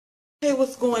Hey,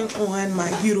 what's going on, my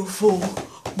beautiful,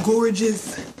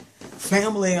 gorgeous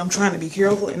family? I'm trying to be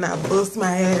careful and not bust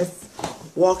my ass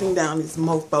walking down these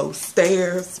mofo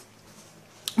stairs.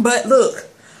 But look,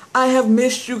 I have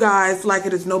missed you guys like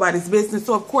it is nobody's business.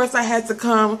 So of course I had to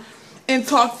come and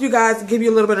talk to you guys and give you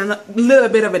a little bit of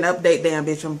an update. Damn,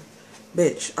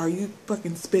 bitch, are you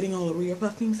fucking spitting all over your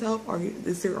fucking self? Are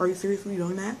you seriously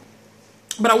doing that?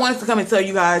 But I wanted to come and tell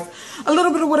you guys a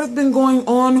little bit of what has been going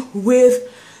on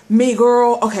with me,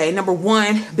 girl. Okay, number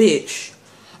one, bitch.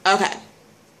 Okay.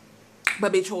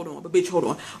 But bitch, hold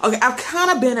on. Okay, I've kind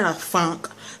of been in a funk.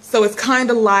 So it's kind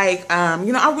of like,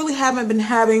 you know, I really haven't been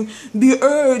having the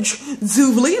urge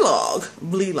to vlog.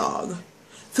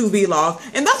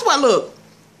 And that's why, look,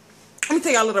 let me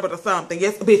tell you a little bit of something.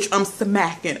 Yes, bitch, I'm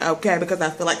smacking, okay? Because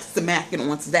I feel like smacking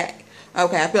on Zach.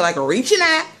 Okay, I feel like reaching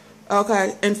out,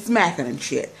 okay, and smacking and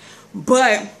shit.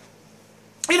 But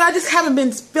you know, I just haven't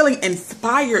been feeling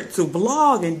inspired to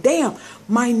vlog, and damn,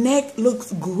 my neck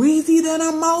looks greasy than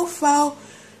a mofo.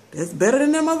 That's better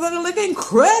than that motherfucker looking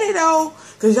cruddy though,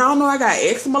 cause y'all know I got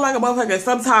eczema like a motherfucker.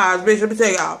 Sometimes, bitch, let me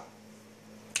tell y'all,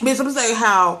 bitch, let me tell you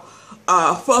how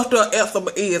fucked up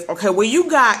eczema is. Okay, when you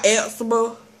got eczema,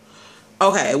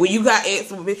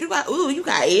 bitch, you got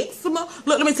eczema.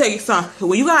 Look, let me tell you something.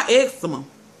 When you got eczema,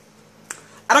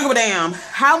 I don't give a damn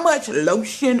how much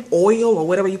lotion, oil, or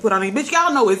whatever you put on it. Bitch,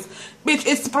 y'all know it's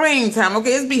springtime,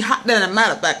 okay? It's be hot than a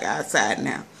motherfucker outside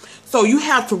now. So you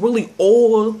have to really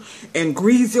oil and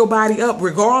grease your body up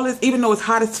regardless, even though it's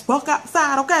hot as fuck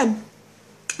outside, okay?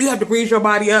 You have to grease your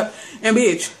body up. And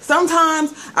bitch,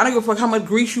 sometimes, I don't give a fuck how much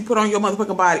grease you put on your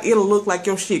motherfucking body. It'll look like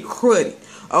your shit cruddy,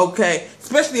 okay?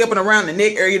 Especially up and around the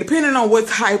neck area, depending on what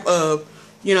type of,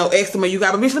 you know, eczema you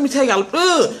got. But bitch, let me tell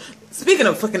y'all, speaking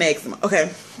of fucking eczema, okay,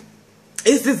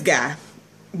 it's this guy,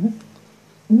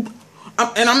 and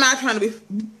I'm not trying to be,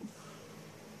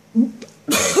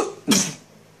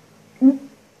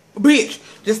 bitch,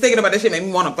 just thinking about that shit made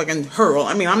me want to fucking hurl.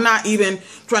 I mean, I'm not even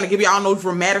trying to give y'all no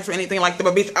dramatics or anything like that,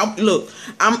 but bitch,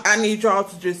 I need y'all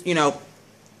to just, you know,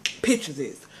 picture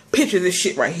this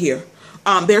shit right here.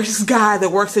 There's this guy that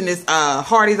works in this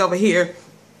Hardee's over here,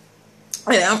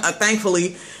 and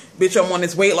thankfully, bitch, I'm on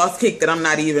this weight loss kick that I'm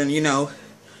not even, you know,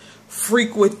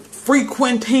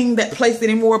 frequenting that place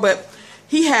anymore. But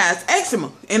he has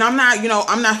eczema, and I'm not, you know,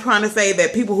 I'm not trying to say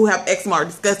that people who have eczema are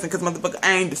disgusting, because motherfucker,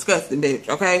 I ain't disgusting, bitch,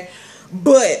 okay?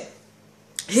 But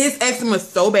his eczema is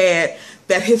so bad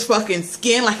that his fucking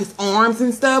skin, like his arms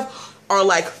and stuff, are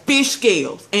like fish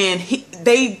scales, and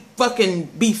they fucking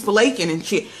be flaking and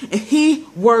shit. And he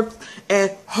works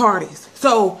at Hardee's,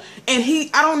 so, and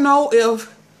I don't know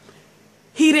if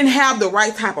he didn't have the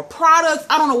right type of products.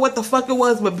 I don't know what the fuck it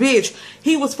was, but bitch,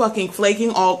 he was fucking flaking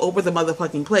all over the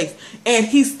motherfucking place. And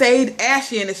he stayed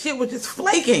ashy and the shit was just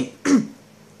flaking. And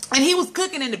he was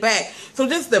cooking in the back. So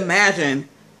just imagine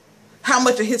how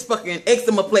much of his fucking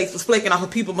eczema flakes was flaking off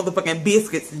of people's motherfucking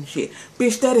biscuits and shit.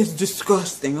 Bitch, that is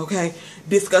disgusting, okay?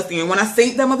 Disgusting. And when I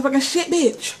say that motherfucking shit,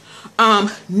 bitch,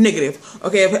 negative.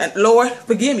 Okay, Lord,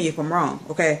 forgive me if I'm wrong,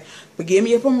 okay? Forgive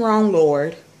me if I'm wrong,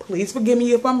 Lord. Please forgive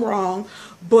me if I'm wrong,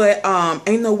 but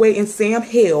ain't no way in Sam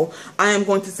hell I am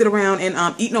going to sit around and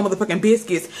eat no motherfucking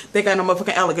biscuits that got no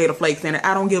motherfucking alligator flakes in it.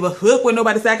 I don't give a fuck when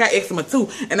nobody say I got eczema too,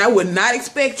 and I would not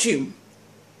expect you,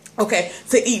 okay,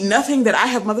 to eat nothing that I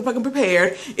have motherfucking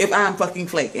prepared if I'm fucking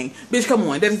flaking. Bitch, come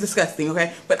on, that is disgusting,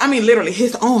 okay? But I mean, literally,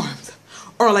 his arms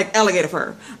are like alligator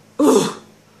fur. Ugh.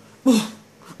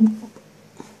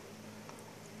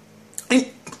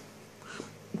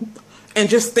 And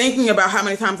just thinking about how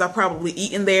many times I've probably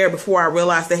eaten there before I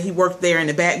realized that he worked there in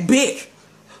the back. Bitch,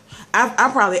 I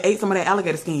probably ate some of that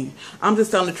alligator skin. I'm just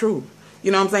telling the truth.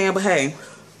 You know what I'm saying? But hey,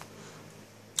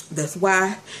 that's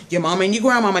why your mama and your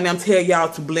grandmama and them tell y'all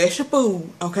to bless your food,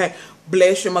 okay?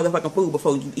 Bless your motherfucking food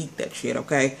before you eat that shit,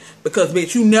 okay? Because,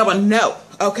 bitch, you never know,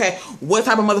 okay, what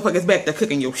type of motherfuckers back there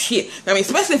cooking your shit. I mean,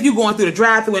 especially if you going through the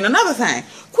drive-thru. And another thing,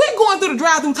 quit going through the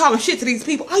drive-thru talking shit to these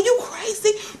people. Are you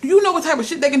crazy? Do you know what type of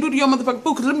shit they can do to your motherfucking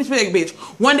food? Because let me tell you, bitch,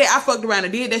 one day I fucked around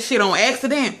and did that shit on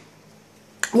accident.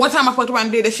 One time I fucked around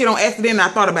and did that shit on accident, and I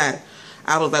thought about it.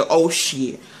 I was like, oh,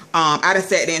 shit. I done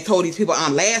sat there and told these people,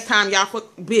 last time y'all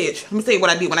fuck, bitch, let me tell you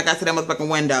what I did when I got to that motherfucking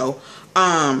window.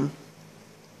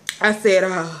 I said,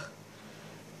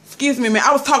 excuse me, man,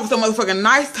 I was talking so motherfucking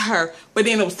nice to her, but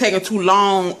then it was taking too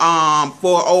long,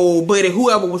 for old buddy,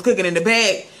 whoever was cooking in the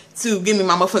back, to give me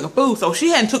my motherfucking food. So she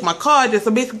hadn't took my card, just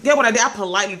a bitch. Get what I did? I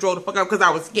politely drove the fuck up because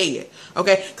I was scared,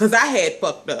 okay? Because I had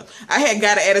fucked up. I had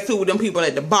got an attitude with them people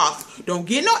at the box. Don't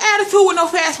get no attitude with no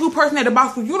fast food person at the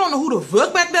box, because you don't know who the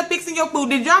fuck back there fixing your food.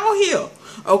 Did y'all hear?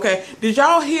 Okay, did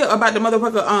y'all hear about the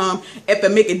motherfucker at the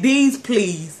Mickey D's,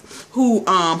 please? who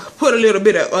put a little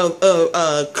bit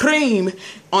of cream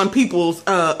on people's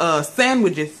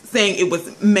sandwiches, saying it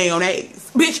was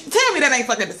mayonnaise. Bitch, tell me that ain't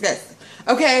fucking disgusting.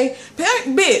 Okay,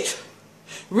 bitch.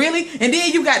 Really? And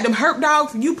then you got them herp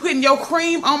dogs. You putting your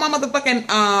cream on my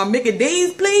motherfucking Mickey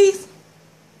D's, please?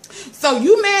 So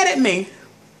you mad at me?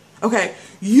 Okay,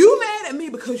 you mad at me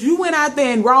because you went out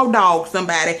there and raw dogged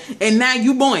somebody, and now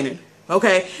you boiling.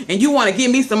 Okay, and you want to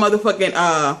give me some motherfucking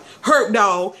herp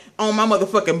dog on my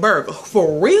motherfucking burger.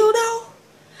 For real though?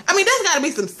 I mean, that's gotta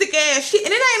be some sick ass shit.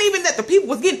 And it ain't even that the people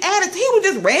was getting added. He was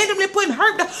just randomly putting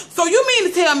herp dog. So you mean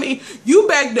to tell me you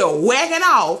back there whacking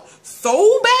off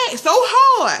so bad, so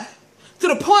hard, to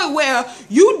the point where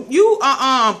you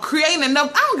creating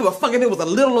enough. I don't give a fuck if it was a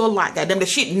little or a lot. Goddamn, the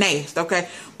shit nasty, okay?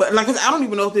 But like I said, I don't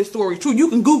even know if this story is true. You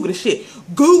can Google the shit.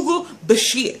 Google the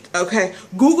shit, okay?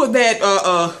 Google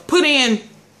that, put in,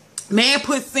 man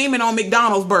put semen on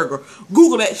McDonald's burger.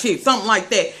 Google that shit, something like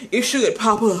that. It should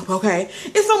pop up, okay?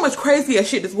 It's so much crazier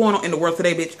shit that's going on in the world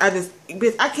today, bitch.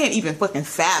 Bitch, I can't even fucking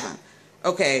fathom,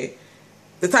 okay,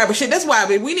 the type of shit. That's why,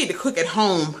 bitch, we need to cook at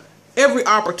home every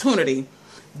opportunity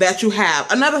that you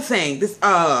have. Another thing, this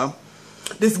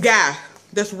guy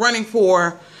that's running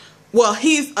for, well,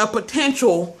 he's a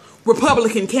potential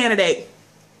Republican candidate.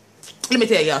 Let me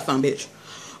tell y'all something, bitch.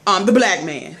 The black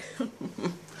man.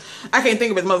 I can't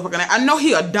think of his motherfucking name. I know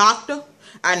he a doctor.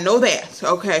 I know that,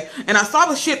 okay? And I saw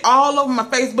the shit all over my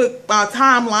Facebook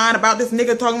timeline about this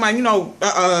nigga talking about, you know,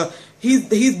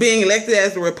 he's being elected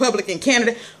as a Republican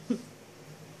candidate.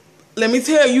 Let me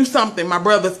tell you something, my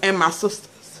brothers and my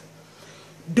sisters.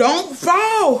 Don't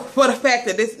fall for the fact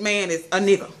that this man is a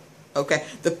nigga, okay?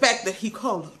 The fact that he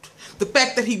colored, the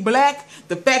fact that he black,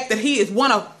 the fact that he is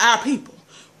one of our people.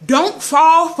 Don't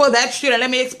fall for that shit, and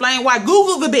let me explain why.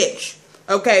 Google the bitch,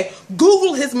 okay?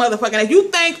 Google his motherfucking. If you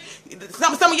think,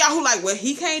 some of y'all who like, well,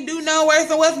 he can't do nowhere,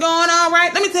 so what's going on,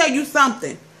 right? Let me tell you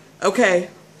something, okay?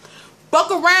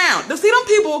 Fuck around. See, them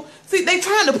people, see, they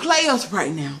trying to play us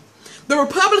right now. The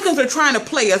Republicans are trying to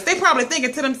play us. They probably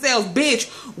thinking to themselves,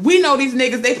 bitch, we know these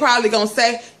niggas. They probably gonna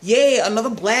say, yeah, another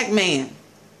black man.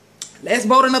 Let's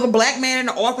vote another black man in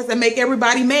the office and make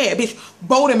everybody mad. Bitch,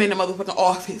 vote him in the motherfucking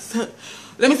office.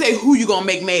 Let me tell you who you gonna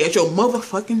make mad. It's your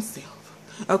motherfucking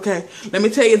self. Okay? Let me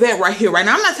tell you that right here, right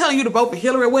now. I'm not telling you to vote for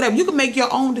Hillary or whatever. You can make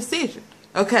your own decision.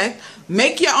 Okay?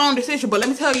 Make your own decision. But let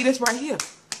me tell you this right here.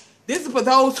 This is for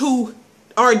those who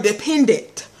are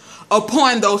dependent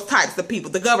upon those types of people,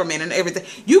 the government and everything.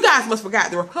 You guys must forget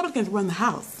the Republicans run the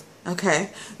House,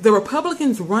 okay? The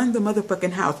Republicans run the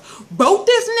motherfucking House. Vote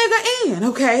this nigga in,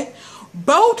 okay?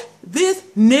 Vote this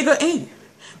nigga in.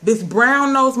 This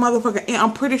brown-nosed motherfucker in.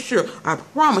 I'm pretty sure, I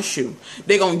promise you,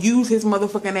 they're gonna use his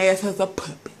motherfucking ass as a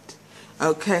puppet,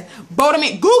 okay? Vote him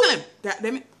in. Google him.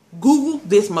 Goddamn it. Google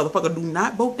this motherfucker. Do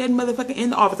not vote that motherfucker in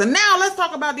the office. And now let's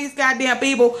talk about these goddamn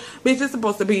people. Bitch, it's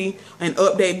supposed to be an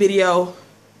update video.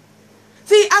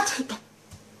 See,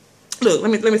 look,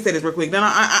 let me say this real quick. Then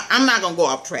I'm not gonna go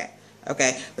off track,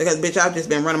 okay? Because bitch, I've just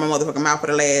been running my motherfucking mouth for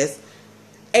the last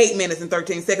 8 minutes and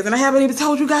 13 seconds, and I haven't even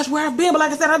told you guys where I've been. But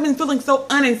like I said, I've been feeling so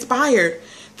uninspired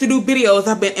to do videos.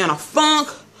 I've been in a funk.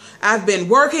 I've been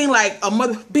working like a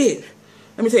mother bitch.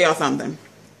 Let me tell y'all something.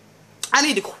 I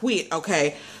need to quit,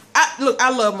 okay? Look, I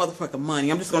love motherfucking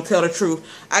money. I'm just gonna tell the truth.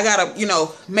 I gotta, you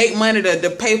know, make money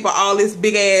to pay for all this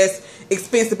big ass,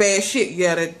 expensive ass shit.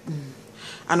 Yeah,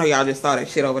 I know y'all just saw that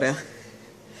shit over there.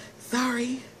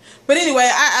 Sorry. But anyway,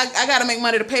 I gotta make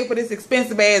money to pay for this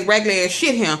expensive ass, regular ass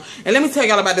shit here. And let me tell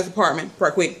y'all about this apartment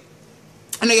right quick.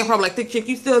 I know y'all probably like, ThickChick,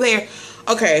 you still there?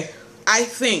 Okay, I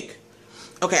think.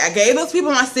 Okay, I gave those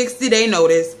people my 60-day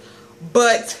notice,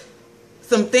 but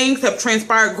some things have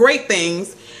transpired, great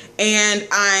things, and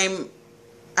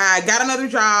I got another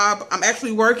job. I'm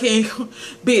actually working.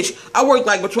 Bitch, I work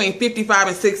like between 55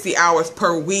 and 60 hours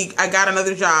per week. I got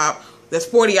another job that's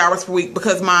 40 hours per week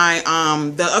because my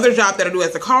the other job that I do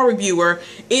as a car reviewer,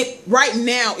 it right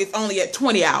now it's only at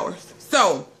 20 hours.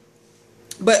 So,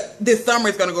 but this summer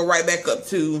it's gonna go right back up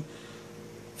to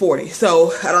 40.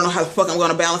 So I don't know how the fuck I'm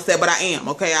gonna balance that, but I am,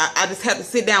 okay? I just have to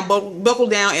sit down, buckle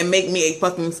down, and make me a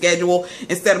fucking schedule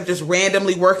instead of just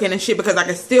randomly working and shit, because I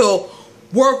can still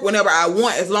work whenever I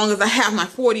want as long as I have my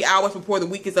 40 hours before the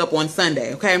week is up on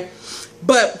Sunday, okay?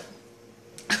 But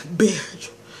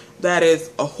bitch, that is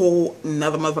a whole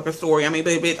nother motherfucking story. I mean,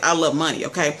 bitch, I love money,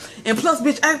 okay? And plus,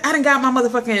 bitch, I done got my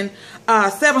motherfucking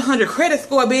 700 credit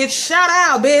score, bitch. Shout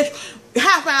out, bitch.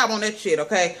 High five on that shit,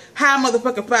 okay? High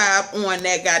motherfucking five on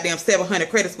that goddamn 700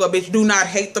 credit score, bitch. Do not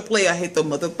hate the player, hate the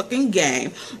motherfucking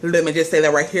game. Let me just say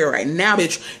that right here, right now,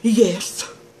 bitch. Yes.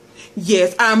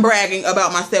 Yes, I'm bragging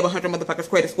about my 700 motherfuckers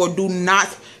credit score. Do not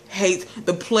hate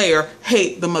the player.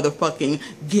 Hate the motherfucking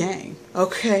game.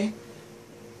 Okay?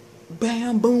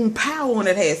 Bam, boom, pow on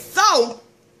that head. So,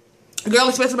 girl,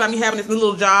 especially about me having this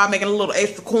little job, making a little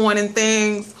extra coin and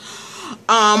things.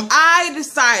 I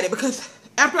decided, because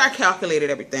after I calculated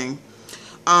everything,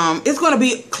 it's going to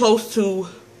be close to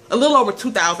a little over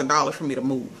 $2,000 for me to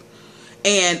move.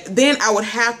 And then I would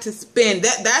have to spend,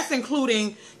 that's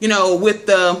including, you know, with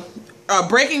the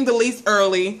breaking the lease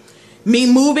early,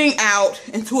 me moving out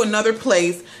into another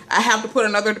place. I have to put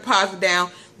another deposit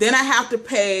down. Then I have to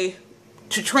pay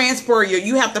to transfer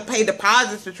you have to pay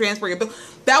deposits to transfer your bill.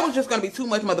 That was just going to be too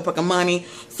much motherfucking money.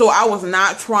 So I was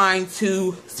not trying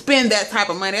to spend that type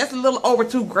of money. That's a little over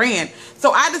 $2,000.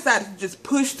 So I decided to just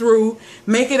push through,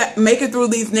 make it through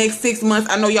these next 6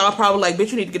 months. I know y'all probably like,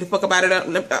 bitch, you need to get the fuck up out of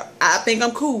that. I think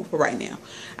I'm cool for right now.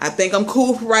 I think I'm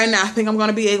going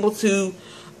to be able to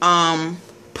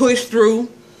push through,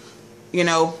 you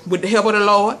know, with the help of the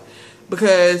Lord.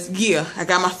 Because, yeah, I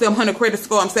got my 700 credit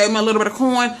score. I'm saving a little bit of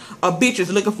coin. A bitch is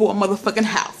looking for a motherfucking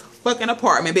house. Fucking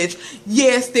apartment, bitch.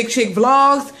 Yes,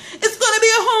 ThickChickVlogs. It's gonna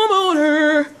be a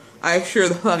homeowner. I sure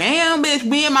the fuck am, bitch.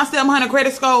 Me and my 700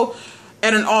 credit score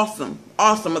at an awesome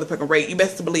motherfucking rate. You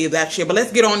best to believe that shit. But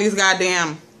let's get on these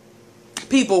goddamn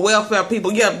people, welfare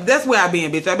people. Yeah, that's where I've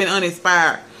been, bitch. I've been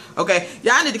uninspired. Okay,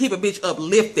 y'all need to keep a bitch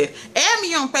uplifted. Add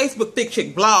me on Facebook,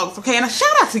 ThickChickVlogs, okay? And a shout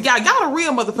out to y'all. Y'all the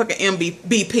real motherfucking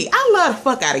MVP. I love the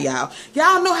fuck out of y'all.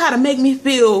 Y'all know how to make me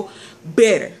feel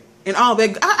better and all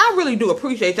that. I really do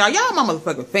appreciate y'all. Y'all my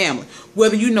motherfucking family,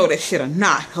 whether you know that shit or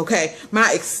not, okay?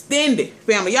 My extended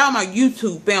family. Y'all my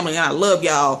YouTube family, and I love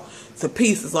y'all to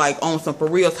pieces, like on some for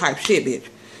real type shit, bitch.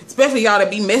 Especially y'all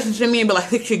that be messaging me and be like,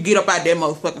 ThickChick, get up out that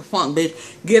motherfucking funk,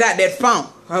 bitch. Get out that funk,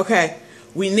 okay?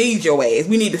 We need your ass.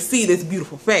 We need to see this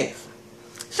beautiful face.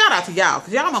 Shout out to y'all,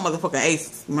 because y'all my motherfucking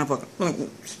aces. Motherfucker.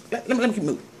 Let me keep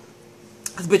moving.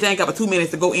 This bitch ain't got but 2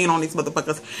 minutes to go in on these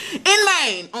motherfuckers in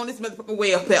Maine on this motherfucking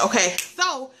welfare. Okay,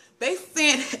 so they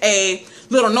sent a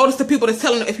little notice to people that's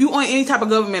telling them if you on any type of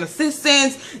government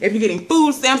assistance, if you're getting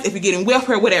food stamps, if you're getting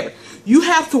welfare, whatever, you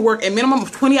have to work a minimum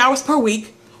of 20 hours per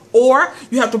week. Or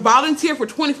you have to volunteer for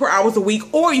 24 hours a week,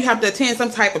 or you have to attend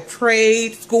some type of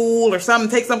trade school or something,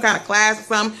 take some kind of class or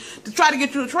something to try to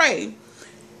get you a trade.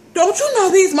 Don't you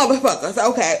know these motherfuckers?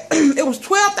 Okay, it was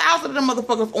 12,000 of them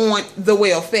motherfuckers on the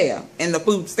welfare and the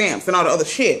food stamps and all the other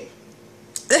shit.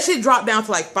 That shit dropped down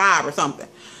to like 5 or something.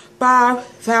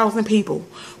 5,000 people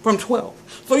from 12.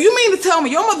 So you mean to tell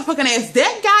me your motherfucking ass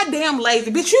that goddamn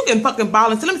lazy, bitch? You can fucking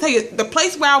volunteer. Let me tell you, the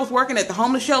place where I was working at the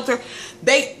homeless shelter,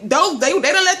 they don't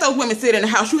let those women sit in the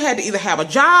house. You had to either have a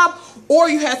job or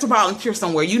you had to volunteer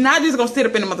somewhere. You're not just gonna sit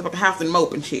up in the motherfucking house and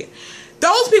mope and shit.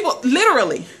 Those people,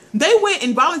 literally, they went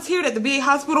and volunteered at the VA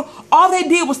hospital. All they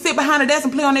did was sit behind a desk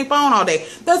and play on their phone all day.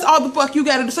 That's all the fuck you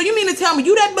gotta do. So you mean to tell me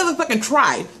you that motherfucking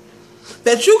tribe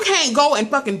that you can't go and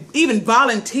fucking even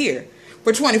volunteer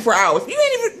for 24 hours? You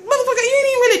ain't even, motherfucker, you ain't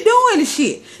even really doing the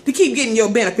shit to keep getting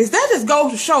your benefits. That just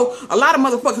goes to show a lot of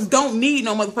motherfuckers don't need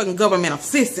no motherfucking government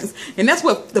assistance. And that's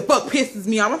what the fuck pisses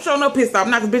me off. I'm sure no pissed off.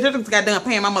 Not because bitch, I just got done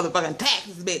paying my motherfucking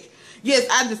taxes, bitch. Yes,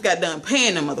 I just got done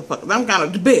paying them motherfuckers. I'm kind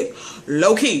of big,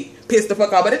 low key, pissed the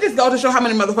fuck off. But it just goes to show how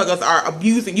many motherfuckers are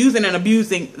using and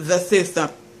abusing the system.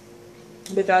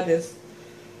 Bitch, I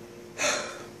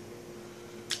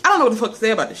don't know what the fuck to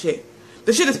say about this shit.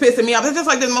 The shit is pissing me off. It's just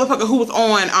like this motherfucker who was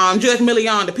on Judge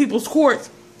Million, the People's Court.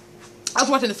 I was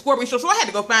watching the Scorpion show, so I had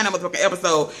to go find that motherfucking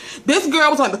episode. This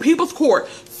girl was on the People's Court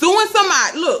suing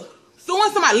somebody,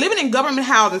 living in government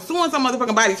housing, suing some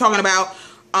motherfucking body, talking about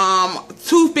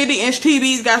 250-inch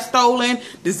TVs got stolen,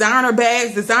 designer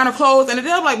bags, designer clothes, and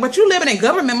they're like, but you living in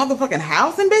government motherfucking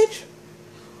housing, bitch?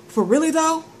 For really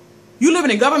though? You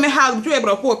living in government housing, but you able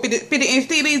to afford 50-inch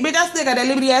TVs? Bitch, I still got that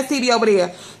Liberty-ass TV over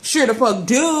there. Sure the fuck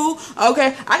do.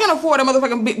 Okay? I can afford a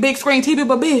motherfucking big screen TV,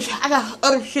 but bitch, I got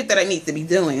other shit that I need to be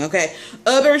doing, okay?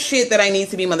 Other shit that I need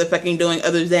to be motherfucking doing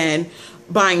other than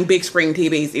buying big screen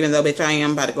TVs. Even though, bitch, I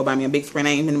am about to go buy me a big screen. I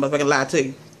ain't even motherfucking lie to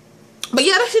you. But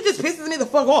yeah, that shit just pisses me the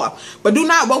fuck off. But do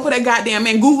not vote for that goddamn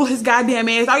man. Google his goddamn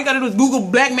ass. All you gotta do is Google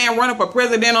black man running for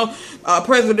presidential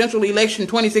election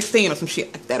 2016 or some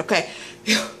shit like that, okay?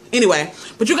 Anyway,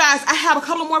 but you guys, I have a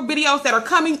couple more videos that are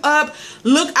coming up.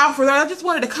 Look out for that. I just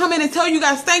wanted to come in and tell you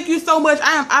guys thank you so much.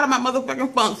 I am out of my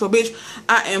motherfucking funk. So, bitch,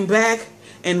 I am back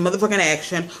in motherfucking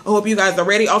action. I hope you guys are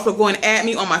ready. Also, go and add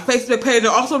me on my Facebook page. I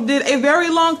also did a very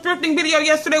long thrifting video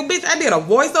yesterday. Bitch, I did a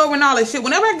voiceover and all that shit.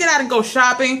 Whenever I get out and go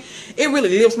shopping, it really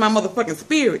lifts my motherfucking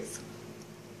spirits.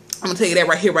 I'm gonna tell you that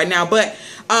right here, right now. But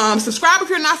subscribe if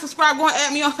you're not subscribed. Go and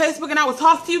add me on Facebook, and I will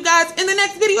talk to you guys in the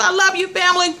next video. I love you,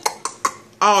 family.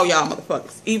 All y'all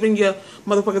motherfuckers. Even your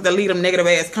motherfuckers that leave them negative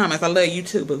ass comments. I love you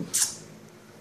too, boo.